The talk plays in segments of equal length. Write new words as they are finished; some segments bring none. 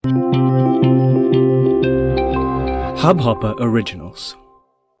Hubhopper Originals.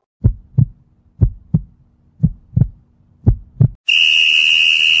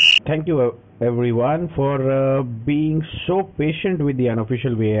 Thank you everyone for being so patient with the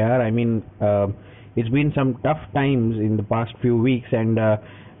unofficial VAR. I mean, it's been some tough times in the past few weeks, and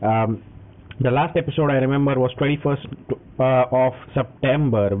the last episode I remember was 21st of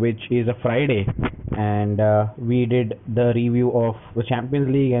September, which is a Friday, and we did the review of the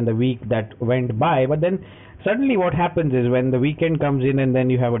Champions League and the week that went by. But then suddenly what happens is when the weekend comes in and then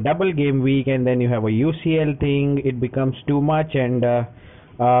you have a double game week and then you have a UCL thing, it becomes too much, and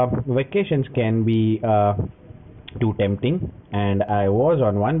vacations can be too tempting, and I was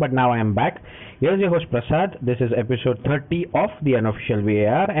on one, but now I am back. Here's your host Prasad. This is episode 30 of the unofficial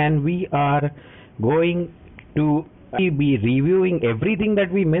VAR, and we are going to be reviewing everything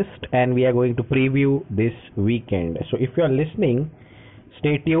that we missed, and we are going to preview this weekend. So if you are listening,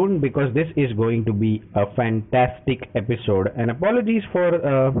 stay tuned because this is going to be a fantastic episode. And apologies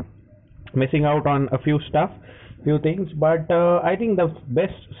for missing out on a few things, but I think the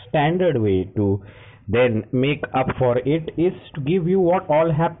best standard way to then make up for it is to give you what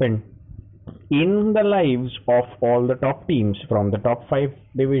all happened in the lives of all the top teams from the top 5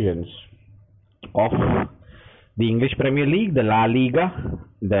 divisions of the English Premier League, the LaLiga,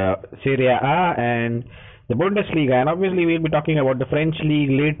 the SerieA and the Bundesliga. And obviously we'll be talking about the French league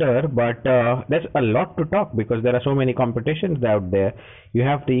later, but there's a lot to talk because there are so many competitions out there. You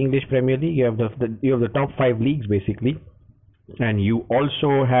have the English Premier League, you have the top 5 leagues basically, and you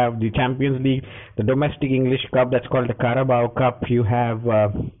also have the Champions League, the domestic English Cup that's called the Carabao Cup. You have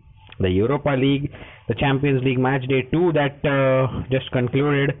the Europa League, the Champions League match day 2 that just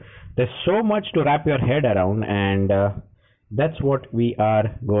concluded. There's so much to wrap your head around, and that's what we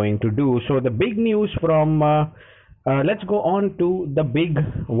are going to do. So the big news from let's go on to the big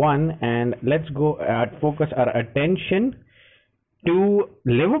one, and let's go focus our attention to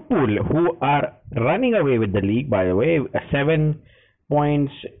Liverpool, who are running away with the league, by the way. 7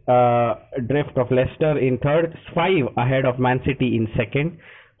 points drift of Leicester in third, 5 ahead of Man City in second,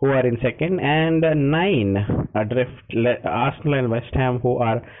 who are in second, and 9 adrift Arsenal and West Ham, who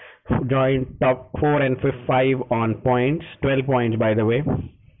are joined top 4 and 5 on points, 12 points by the way.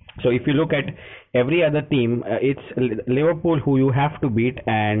 So if you look at every other team, it's Liverpool who you have to beat,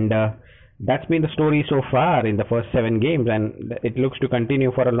 and that's been the story so far in the first 7 games, and it looks to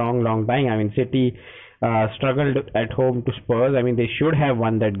continue for a long time. I mean, City struggled at home to Spurs. I mean, they should have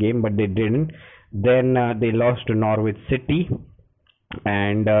won that game, but they didn't. Then they lost to Norwich City,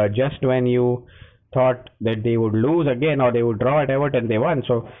 and just when you thought that they would lose again or they would draw at Everton, they won.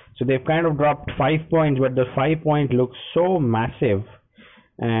 So they've kind of dropped 5 points, but the 5 point looks so massive.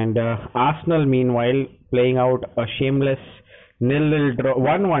 And Arsenal, meanwhile, playing out a shameless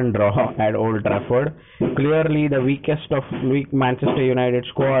 1-1 draw at Old Trafford. Clearly the weakest of weak Manchester United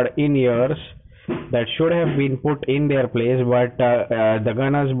squad in years that should have been put in their place, but the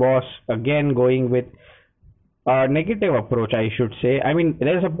Gunners boss again going with a negative approach, I should say. I mean,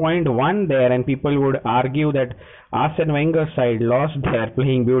 there's a 0.1 there, and people would argue that Arsene Wenger's side lost there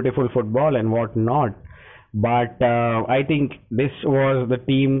playing beautiful football and whatnot. But I think this was the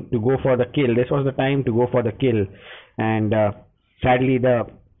team to go for the kill. This was the time to go for the kill. And sadly, the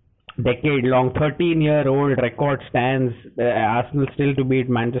decade-long, 13-year-old record stands. Arsenal still to beat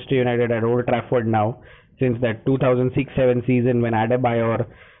Manchester United at Old Trafford now, since that 2006-07 season when Adebayor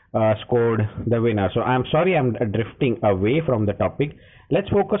scored the winner. So I'm sorry I'm drifting away from the topic. Let's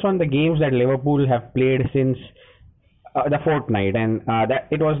focus on the games that Liverpool have played since the fortnight, and that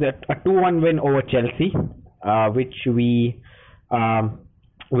it was a 2-1 win over Chelsea, which we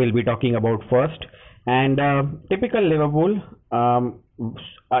will be talking about first. And typical Liverpool,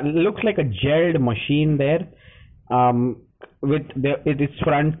 looks like a gelled machine there, with its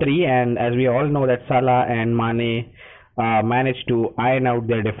front three, and as we all know that Salah and Mane managed to iron out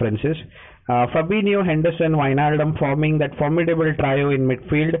their differences. Fabinho, Henderson, Wijnaldum forming that formidable trio in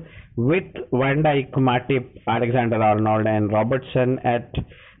midfield with Van Dijk, Matip, Alexander-Arnold and Robertson at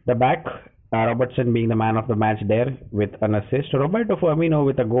the back. Robertson being the man of the match there with an assist. Roberto Firmino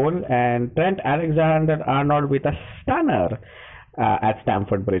with a goal, and Trent Alexander-Arnold with a stunner at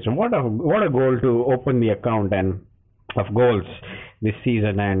Stamford Bridge. What a goal to open the account and of goals this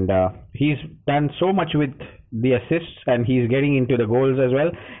season, and he's done so much with the assists, and he's getting into the goals as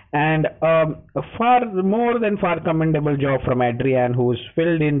well. And a far commendable job from Adrian, who's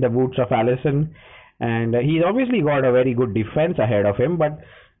filled in the boots of Alisson, and he's obviously got a very good defense ahead of him, but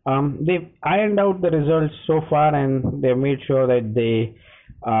they've ironed out the results so far, and they've made sure that they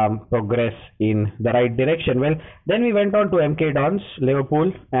progress in the right direction. Well, then we went on to MK Dons,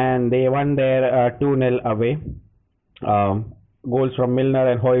 Liverpool, and they won their 2-0 away. goals from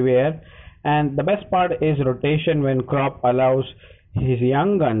Milner and Højbjerg. And the best part is rotation when Klopp allows his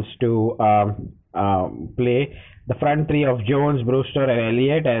young guns to play. The front three of Jones, Brewster, and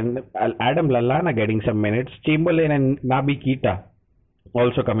Elliott, and Adam Lallana getting some minutes. Chamberlain and Naby Keita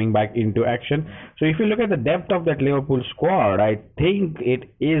also coming back into action. So if you look at the depth of that Liverpool squad, I think it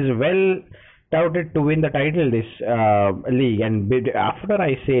is well touted to win the title this league. And after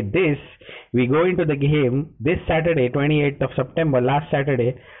I say this, we go into the game this Saturday, 28th of September, last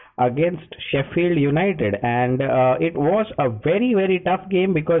Saturday, against Sheffield United, and it was a very very tough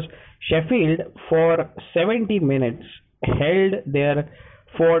game because Sheffield for 70 minutes held their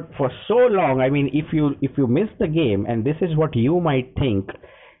fort for so long. I mean, if you miss the game, and this is what you might think,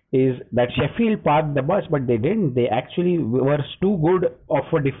 is that Sheffield parked the bus, but they didn't. They actually were too good of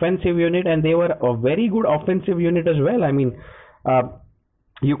a defensive unit, and they were a very good offensive unit as well. I mean,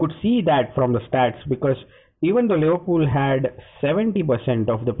 you could see that from the stats, because even though Liverpool had 70%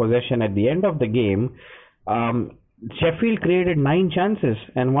 of the possession at the end of the game, Sheffield created 9 chances,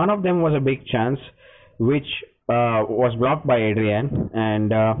 and one of them was a big chance, which was blocked by Adrian,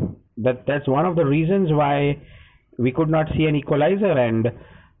 and that's one of the reasons why we could not see an equalizer. And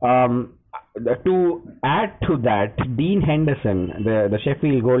to add to that, Dean Henderson, the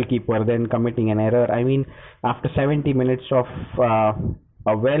Sheffield goalkeeper, then committing an error. I mean, after 70 minutes of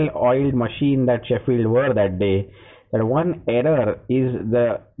a well-oiled machine that Sheffield were that day, that one error is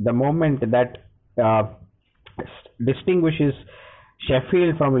the moment that distinguishes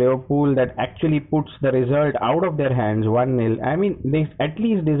Sheffield from Liverpool, that actually puts the result out of their hands, 1-0. I mean, they at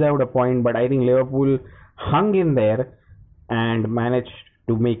least deserved a point, but I think Liverpool hung in there and managed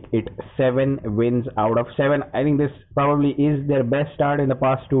to make it 7 wins out of 7. I think this probably is their best start in the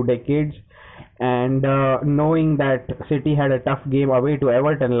past 2 decades. And knowing that City had a tough game away to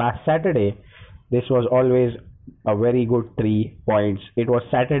Everton last Saturday, this was always a very good 3 points. It was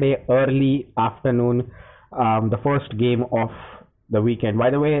Saturday early afternoon, the first game of the weekend. By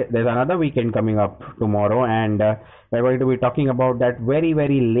the way, there's another weekend coming up tomorrow, and we're going to be talking about that very,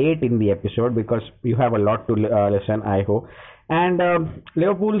 very late in the episode, because you have a lot to listen, I hope. And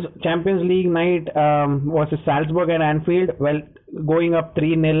Liverpool's Champions League night versus Salzburg and Anfield, well, going up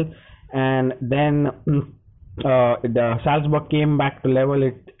 3-0, and then the Salzburg came back to level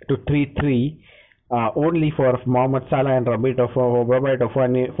it to 3-3, only for Mohamed Salah and Roberto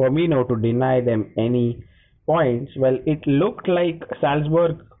Firmino to deny them any points. Well, it looked like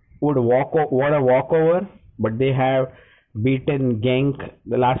Salzburg would a walkover, but they have beaten Genk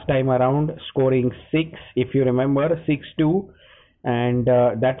the last time around, scoring 6, if you remember, 6-2, and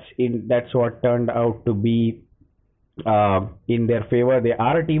that's what turned out to be in their favor. They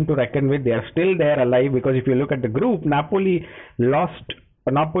are a team to reckon with. They are still there alive, because if you look at the group, Napoli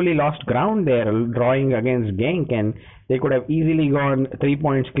lost ground there, drawing against Genk, and they could have easily gone 3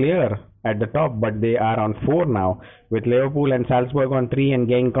 points clear at the top, but they are on 4 now, with Liverpool and Salzburg on 3 and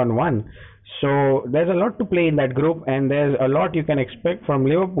Genk on 1. So there's a lot to play in that group, and there's a lot you can expect from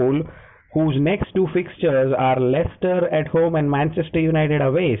Liverpool, whose next 2 fixtures are Leicester at home and Manchester United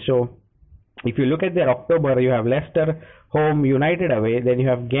away. So if you look at their October, you have Leicester home, United away, then you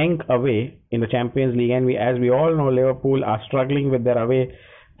have Genk away in the Champions League, and as we all know, Liverpool are struggling with their away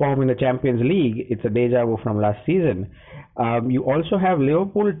form in the Champions League. It's a deja vu from last season. You also have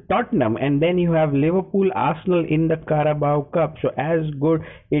Liverpool Tottenham, and then you have Liverpool Arsenal in the Carabao Cup. So as good,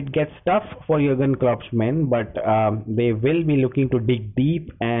 it gets tough for Jurgen Klopp's men, but they will be looking to dig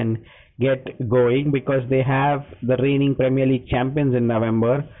deep and get going, because they have the reigning Premier League champions in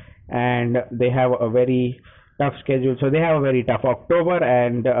November, and they have a very tough schedule. So they have a very tough October,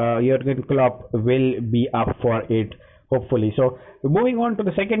 and Jurgen Klopp will be up for it, hopefully. So moving on to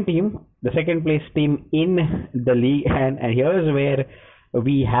the second place team in the league, and here's where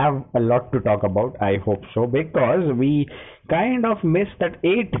we have a lot to talk about, I hope so, because we kind of missed that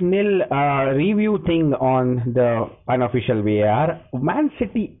 8-0 review thing on the unofficial VAR. Man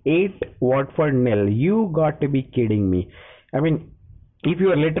City 8, Watford 0. You got to be kidding me. I mean, if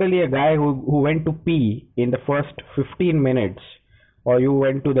you are literally a guy who went to pee in the first 15 minutes, or you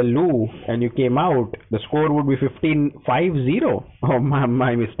went to the loo and you came out, the score would be 15-5-0. Oh,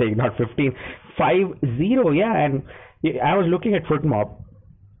 my mistake, not 15-5-0. Yeah, and I was looking at FootMob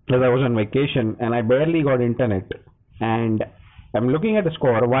because I was on vacation and I barely got internet. And I'm looking at the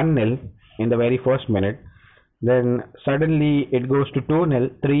score, 1-0 in the very first minute. Then suddenly it goes to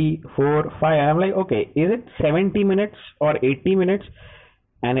 2-0, 3, 4, 5. I'm like, okay, is it 70 minutes or 80 minutes?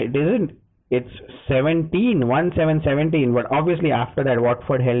 And it isn't. It's 17, but obviously after that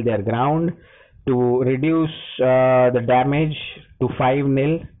Watford held their ground to reduce the damage to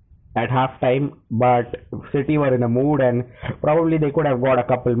 5-0, at halftime, but City were in a mood and probably they could have got a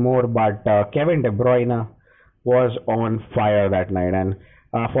couple more, but Kevin De Bruyne was on fire that night. And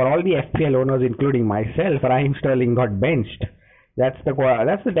for all the FPL owners, including myself, Raheem Sterling got benched. That's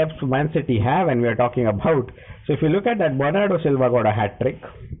the depth Man City have, and we are talking about. So if you look at that, Bernardo Silva got a hat trick,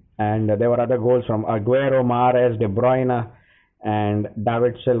 and there were other goals from Aguero, Mahrez, De Bruyne, and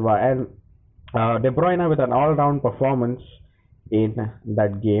David Silva. And De Bruyne with an all-round performance in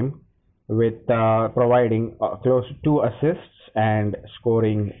that game, with providing close to 2 assists and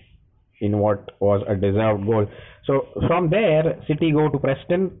scoring in what was a deserved goal. So from there, City go to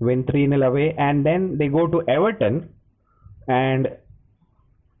Preston, win 3-0 away, and then they go to Everton, and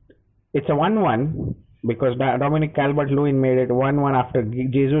it's a 1-1 because Dominic Calvert-Lewin made it 1-1 after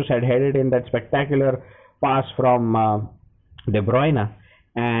Jesus had headed in that spectacular pass from De Bruyne.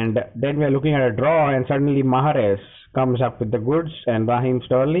 And then we are looking at a draw, and suddenly Mahrez comes up with the goods, and Raheem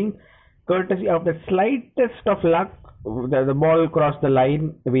Sterling, courtesy of the slightest of luck, the ball crossed the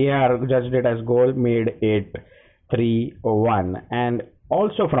line. VAR judged it as goal, made it 3-1. And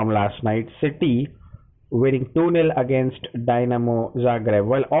also from last night, City winning 2-0 against Dynamo Zagreb.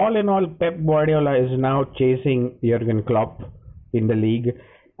 Well, all in all, Pep Guardiola is now chasing Jurgen Klopp in the league.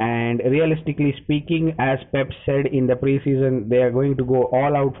 And realistically speaking, as Pep said in the preseason, they are going to go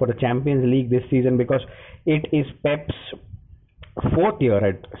all out for the Champions League this season because it is Pep's 4th year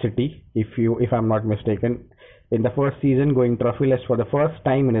at City, if I'm not mistaken. In the first season, going trophyless for the first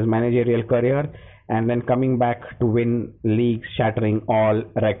time in his managerial career, and then coming back to win leagues, shattering all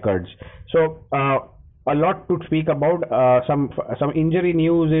records. So a lot to speak about. Some injury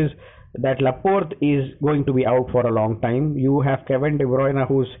news is that Laporte is going to be out for a long time. You have Kevin De Bruyne,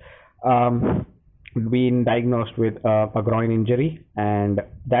 who's been diagnosed with a groin injury, and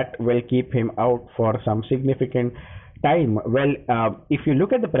that will keep him out for some significant time. Well, if you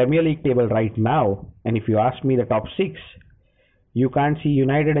look at the Premier League table right now, and if you ask me the top 6, you can't see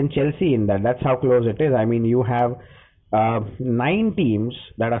United and Chelsea in that. That's how close it is. I mean, you have 9 teams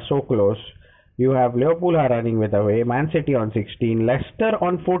that are so close. You have Liverpool are running with away, Man City on 16, Leicester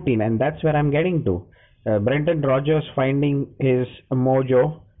on 14, and that's where I'm getting to. Brendan Rodgers finding his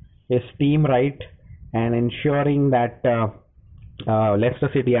mojo, his team right, and ensuring that Leicester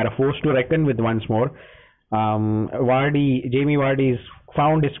City are a force to reckon with once more. Jamie Vardy's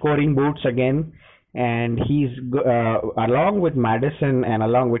found his scoring boots again, and he's along with Maddison and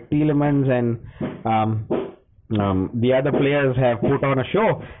along with Tielemans and the other players have put on a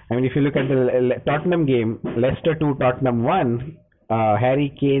show. I mean, if you look at the Tottenham game, Leicester 2, Tottenham 1,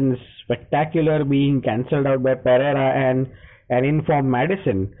 Harry Kane's spectacular being cancelled out by Pereira and an informed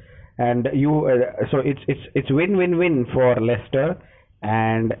Maddison, and so it's win-win-win for Leicester.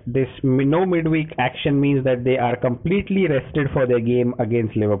 And this no midweek action means that they are completely rested for their game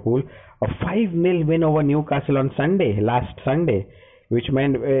against Liverpool. A 5-0 win over Newcastle on last Sunday, which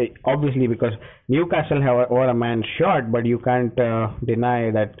meant, obviously, because Newcastle were a man short, but you can't deny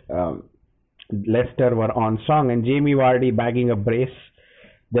that Leicester were on song, and Jamie Vardy bagging a brace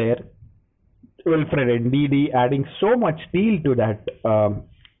there. Wilfred Ndidi adding so much steel to that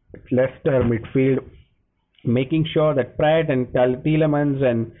Leicester midfield, making sure that Pratt and Tielemans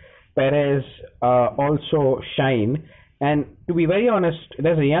and Perez also shine. And to be very honest,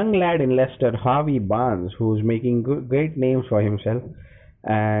 there's a young lad in Leicester, Harvey Barnes, who's making great names for himself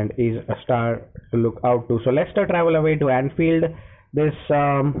and is a star to look out to. So Leicester travel away to Anfield this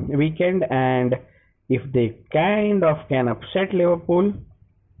weekend, and if they kind of can upset Liverpool,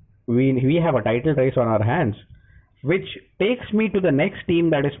 we have a title race on our hands. Which takes me to the next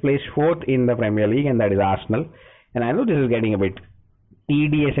team that is placed 4th in the Premier League, and that is Arsenal. And I know this is getting a bit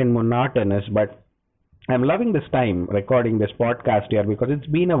tedious and monotonous, but I'm loving this time recording this podcast here because it's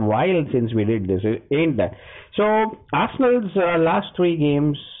been a while since we did this, ain't that? So Arsenal's last 3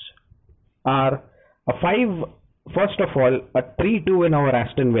 games are first of all, a 3-2 win over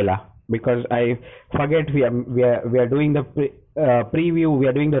Aston Villa, because I forget we are doing the preview, we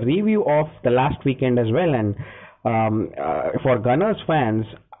are doing the review of the last weekend as well, and for Gunners fans,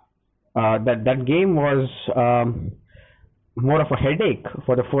 that game was more of a headache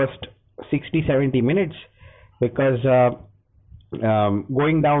for the first 60-70 minutes, because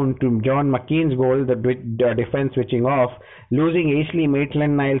going down to John McKean's goal, the defense switching off, losing Ashley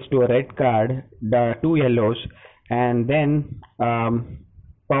Maitland-Niles to a red card, 2 yellows, and then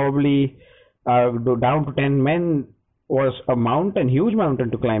probably down to 10 men was a huge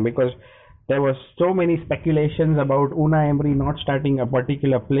mountain to climb, because there was so many speculations about Unai Emery not starting a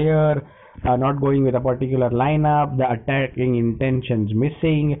particular player, not going with a particular lineup, the attacking intentions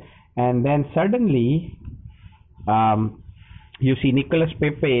missing, and then suddenly you see Nicolas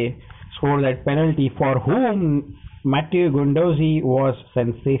Pepe score that penalty, for whom Matteo Guendouzi was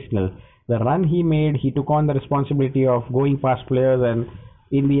sensational. The run he made, he took on the responsibility of going past players, and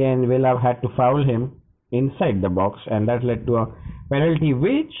in the end Villa had to foul him inside the box, and that led to a penalty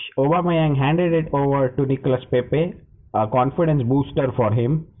which Aubameyang handed it over to Nicolas Pepe, a confidence booster for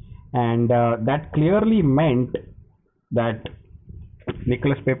him, and that clearly meant that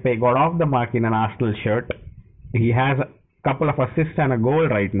Nicolas Pepe got off the mark in an Arsenal shirt. He has a couple of assists and a goal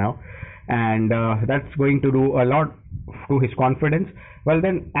right now, and that's going to do a lot to his confidence. Well,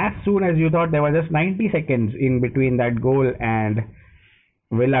 then, as soon as you thought there were just 90 seconds in between that goal and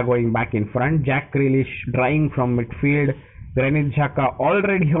Villa going back in front, Jack Grealish drying from midfield, Granit Xhaka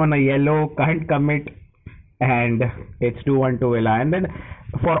already on a yellow, can't commit, and it's 2-1 to Villa. And then,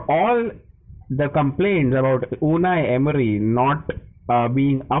 for all the complaints about Unai Emery not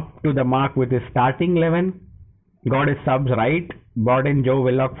being up to the mark with his starting 11, got his subs right, brought in Joe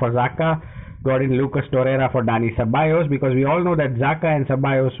Willock for Xhaka, got in Lucas Torreira for Dani Ceballos, because we all know that Xhaka and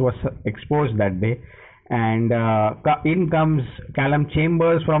Ceballos was exposed that day. And in comes Callum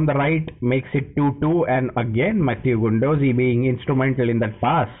Chambers from the right, makes it 2-2, and again Matteo Guendouzi being instrumental in that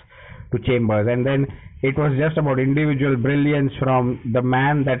pass to Chambers. And then it was just about individual brilliance from the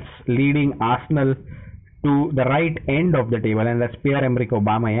man that's leading Arsenal to the right end of the table, and that's Pierre-Emerick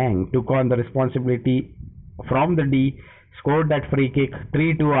Aubameyang. Took on the responsibility from the D, scored that free kick,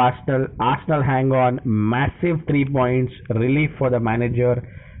 3-2 Arsenal. Arsenal hang on, massive 3 points, relief for the manager,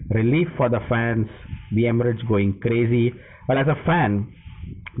 relief for the fans, the Emirates going crazy. Well, as a fan,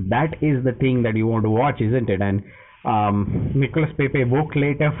 that is the thing that you want to watch, isn't it? And Nicolas Pepe booked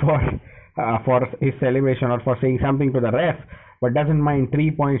later for his celebration or for saying something to the ref, but doesn't mind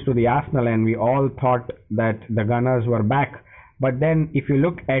 3 points to the Arsenal, and we all thought that the Gunners were back. But then if you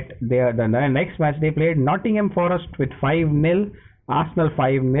look at the next match, they played Nottingham Forest with 5-0, Arsenal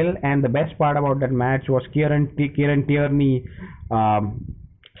 5-0, and the best part about that match was Kieran Tierney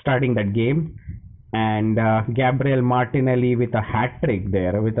starting that game, and Gabriel Martinelli with a hat trick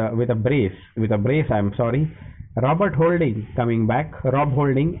there, with a brace. I'm sorry. Rob Holding coming back,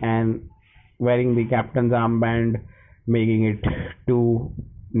 and wearing the captain's armband, making it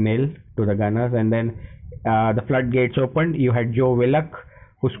 2-0 to the Gunners. And then the floodgates opened. You had Joe Willock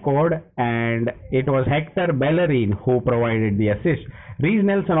who scored, and it was Hector Bellerin who provided the assist. Reece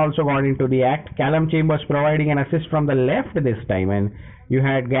Nelson also got into the act. Callum Chambers providing an assist from the left this time, and you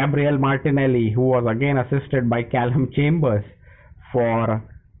had Gabriel Martinelli, who was again assisted by Callum Chambers for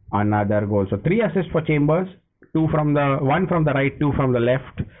another goal. So 3 assists for Chambers, 1 from the right, 2 from the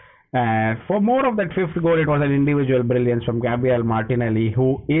left. For more of that 5th goal, it was an individual brilliance from Gabriel Martinelli,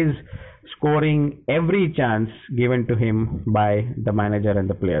 who is scoring every chance given to him by the manager and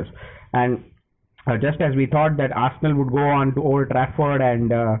the players. And just as we thought that Arsenal would go on to Old Trafford and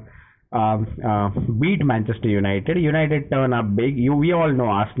beat Manchester United, United turn up big. We all know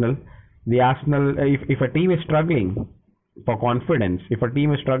Arsenal. The Arsenal, if a team is struggling for confidence, if a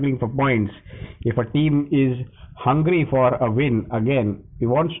team is struggling for points, if a team is hungry for a win, again, you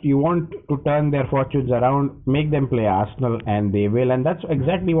want to turn their fortunes around, make them play Arsenal, and they will. And that's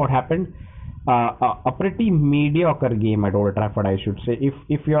exactly what happened. A pretty mediocre game at Old Trafford, I should say.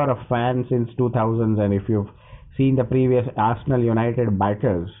 If you're a fan since 2000s and if you've seen the previous Arsenal United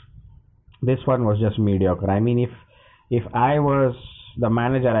battles, this one was just mediocre. I mean, if I was the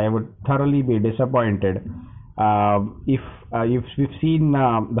manager, I would thoroughly be disappointed. We've seen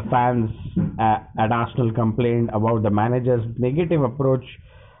the fans at Arsenal complain about the manager's negative approach.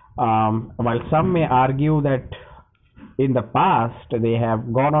 While some may argue that in the past they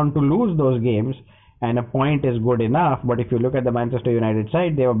have gone on to lose those games and a point is good enough, but if you look at the Manchester United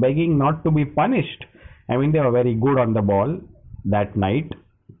side, they were begging not to be punished. I mean, they were very good on the ball that night,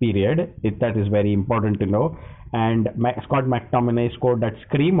 period. That is very important to know. And Scott McTominay scored that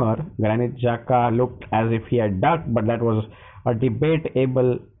screamer. Granit Xhaka looked as if he had ducked, but that was a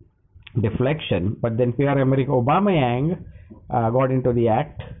debatable deflection. But then Pierre-Emerick Aubameyang got into the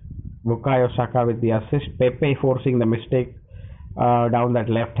act. Bukayo Saka with the assist. Pepe forcing the mistake down that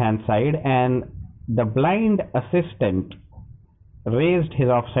left-hand side. And the blind assistant raised his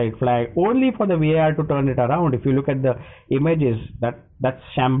offside flag only for the VAR to turn it around. If you look at the images, that's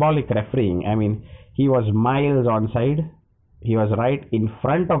shambolic refereeing. I mean, he was miles onside. He was right in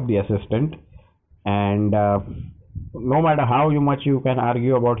front of the assistant, and no matter how much you can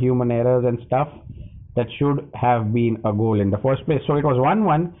argue about human errors and stuff, that should have been a goal in the first place. So it was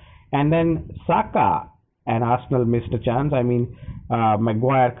 1-1, and then Saka and Arsenal missed a chance. I mean,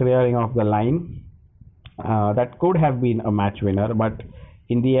 Maguire clearing off the line. That could have been a match winner, but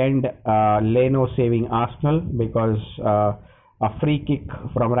in the end, Leno saving Arsenal because a free kick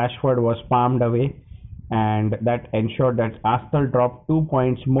from Rashford was palmed away, and that ensured that Arsenal dropped 2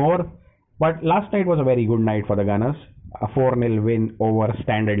 points more. But last night was a very good night for the Gunners, a 4-0 win over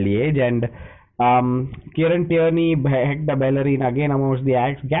Standard Liège, and Kieran Tierney, Hector Bellerin again amongst the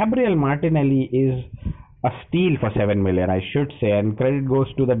acts. Gabriel Martinelli is a steal for 7 million, I should say, and credit goes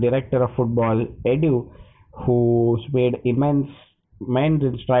to the director of football, Edu, who's made immense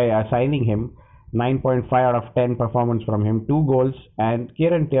in signing him. 9.5 out of 10 performance from him, 2 goals, and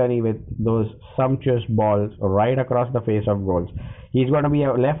Kieran Tierney with those sumptuous balls right across the face of goals. He's going to be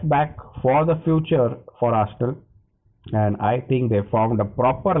a left back for the future for Arsenal, and I think they found a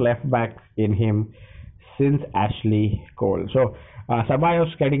proper left back in him since Ashley Cole. So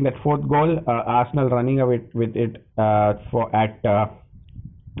Ceballos getting that 4th goal, Arsenal running away with it at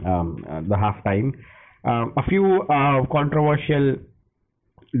the half time. A few controversial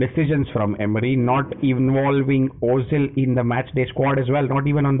decisions from Emery, not involving Ozil in the matchday squad as well, not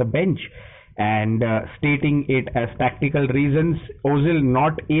even on the bench, and stating it as tactical reasons. Ozil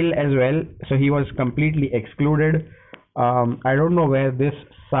not ill as well, so he was completely excluded. I don't know where this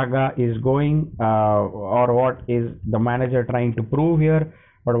saga is going, or what is the manager trying to prove here,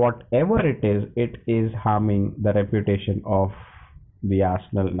 but whatever it is harming the reputation of the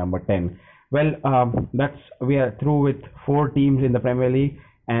Arsenal number 10. Well, we are through with 4 teams in the Premier League,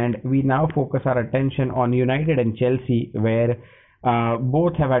 and we now focus our attention on United and Chelsea, where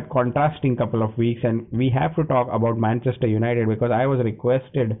both have had contrasting couple of weeks, and we have to talk about Manchester United because I was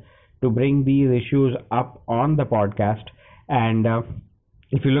requested to bring these issues up on the podcast. And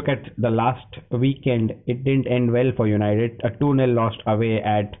if you look at the last weekend, it didn't end well for United. A 2-0 loss away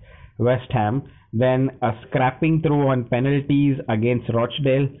at West Ham, then a scrapping through on penalties against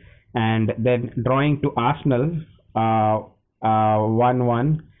Rochdale, and then drawing to Arsenal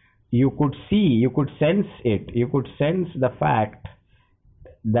 1-1. You could sense the fact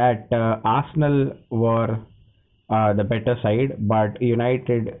that Arsenal were the better side, but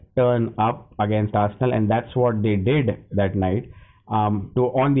United turned up against Arsenal, and that's what they did that night.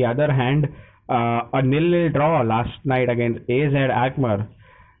 On the other hand, a 0-0 draw last night against AZ Alkmaar.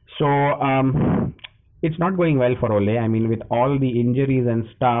 So it's not going well for Ole. I mean, with all the injuries and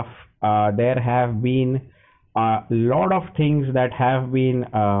stuff, there have been a lot of things that have been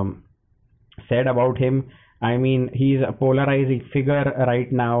said about him. I mean, he's a polarizing figure right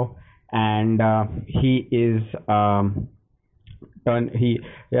now, and he is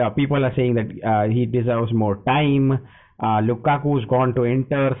people are saying that he deserves more time. Lukaku's gone to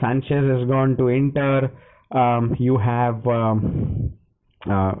Inter, Sanchez has gone to Inter. You have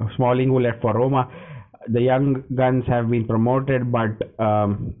Smalling who left for Roma. The young guns have been promoted, but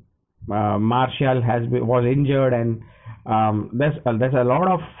Martial was injured, and there's a lot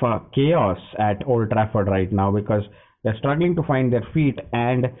of chaos at Old Trafford right now because they're struggling to find their feet.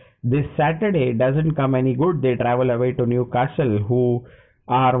 And this Saturday doesn't come any good. They travel away to Newcastle, who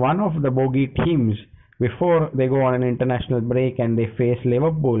are one of the bogey teams, before they go on an international break and they face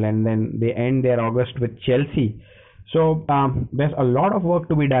Liverpool, and then they end their August with Chelsea. So there's a lot of work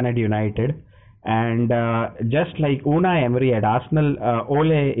to be done at United. And just like Unai Emery at Arsenal,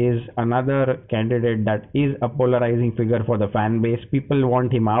 Ole is another candidate that is a polarizing figure for the fan base. People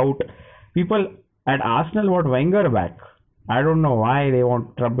want him out. People at Arsenal want Wenger back. I don't know why they want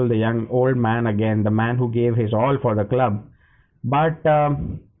to trouble the young old man again, the man who gave his all for the club. But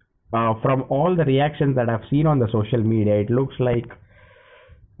from all the reactions that I've seen on the social media, it looks like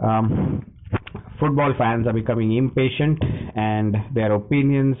football fans are becoming impatient and their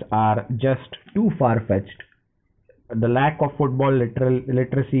opinions are just too far-fetched. The lack of football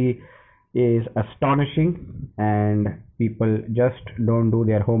literacy is astonishing, and people just don't do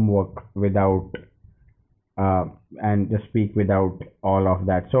their homework without and just speak without all of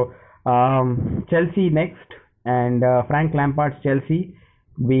that. So Chelsea next, and Frank Lampard's Chelsea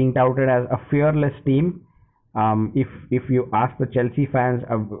being touted as a fearless team. If you ask the Chelsea fans,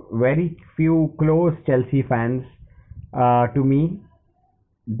 very few close Chelsea fans to me,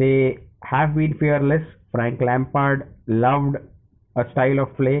 they have been fearless. Frank Lampard loved a style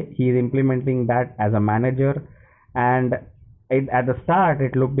of play. He is implementing that as a manager, and at the start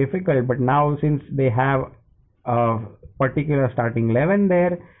it looked difficult, but now since they have a particular starting 11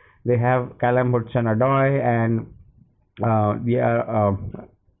 there, they have Callum Hudson-Odoi and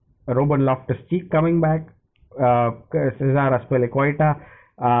Ruben Loftus-Cheek coming back. Cesar Azpilicueta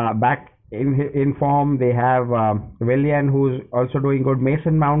back in form. They have Willian, who's also doing good.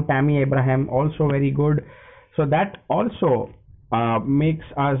 Mason Mount, Tammy Abraham also very good. So that also makes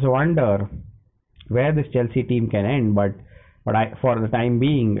us wonder where this Chelsea team can end. But for the time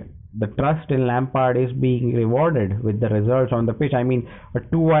being, the trust in Lampard is being rewarded with the results on the pitch. I mean, a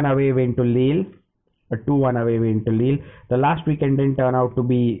 2-1 away win to Lille. A 2-1 away win to Lille. The last weekend didn't turn out to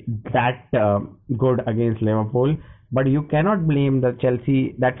be that good against Liverpool. But you cannot blame that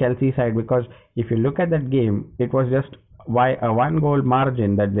Chelsea side, because if you look at that game, it was just a 1-goal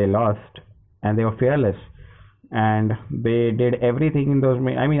margin that they lost, and they were fearless. And they did everything in those.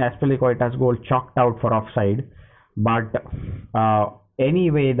 I mean, Azpilicueta's goal chalked out for offside, but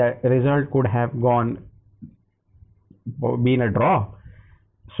anyway, the result could have been a draw.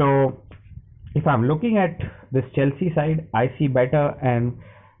 So, if I'm looking at this Chelsea side, I see better and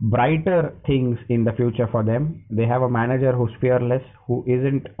brighter things in the future for them. They have a manager who's fearless, who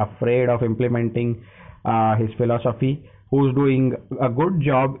isn't afraid of implementing his philosophy, who's doing a good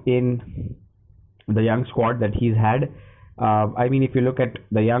job in the young squad that he's had. I mean, if you look at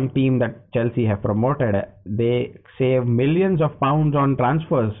the young team that Chelsea have promoted, they save millions of pounds on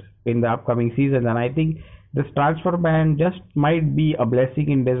transfers in the upcoming season, and I think this transfer ban just might be a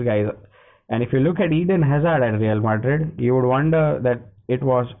blessing in disguise. And if you look at Eden Hazard at Real Madrid, you would wonder that it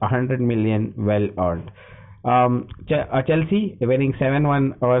was 100 million well earned. Chelsea winning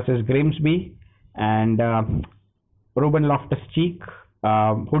 7-1 versus Grimsby, and Ruben Loftus-Cheek,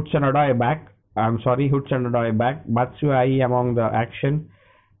 Hudson-Odoi back, Batshuayi among the action.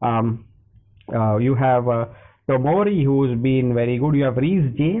 You have Tomori, who's been very good. You have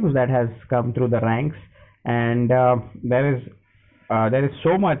Reece James that has come through the ranks, and there is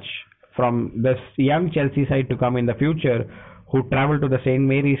so much from this young Chelsea side to come in the future, who travel to the St.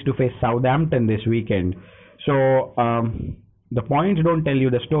 Mary's to face Southampton this weekend. So the points don't tell you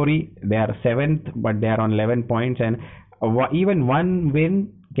the story. They are 7th, but they are on 11 points, and even one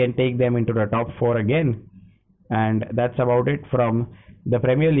win can take them into the top 4 again. And that's about it from the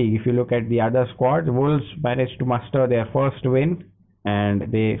Premier League. If you look at the other squads, Wolves managed to muster their first win, and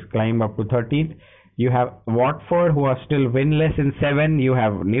they climb up to 13th. You have Watford, who are still winless in 7. You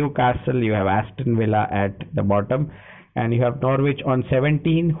have Newcastle, you have Aston Villa at the bottom, and you have Norwich on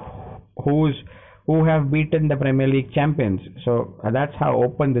 17, who have beaten the Premier League champions. So that's how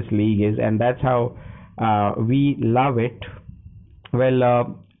open this league is, and that's how we love it.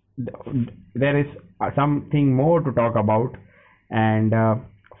 Well, there is something more to talk about, and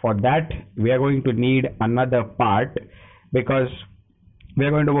for that we are going to need another part, because we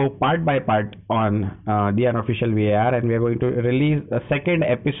are going to go part by part on the unofficial VAR, and we are going to release a second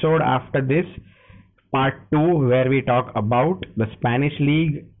episode after this, part 2, where we talk about the Spanish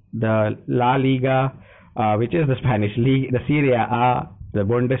League, the LaLiga, which is the Spanish League, the SerieA, the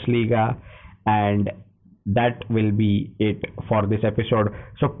Bundesliga, and that will be it for this episode.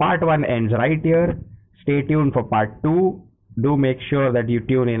 So part 1 ends right here. Stay tuned for part 2. Do make sure that you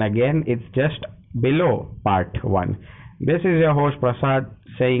tune in again. It's just below part 1. This is your host Prasad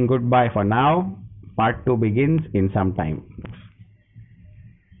saying goodbye for now. Part 2 begins in some time.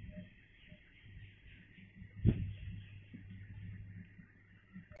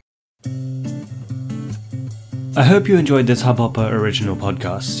 I hope you enjoyed this Hubhopper original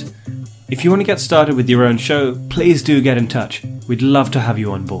podcast. If you want to get started with your own show, please do get in touch. We'd love to have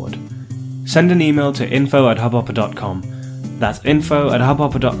you on board. Send an email to info@hubhopper.com. That's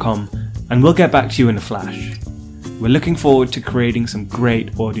info@hubhopper.com, and we'll get back to you in a flash. We're looking forward to creating some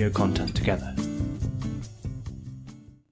great audio content together.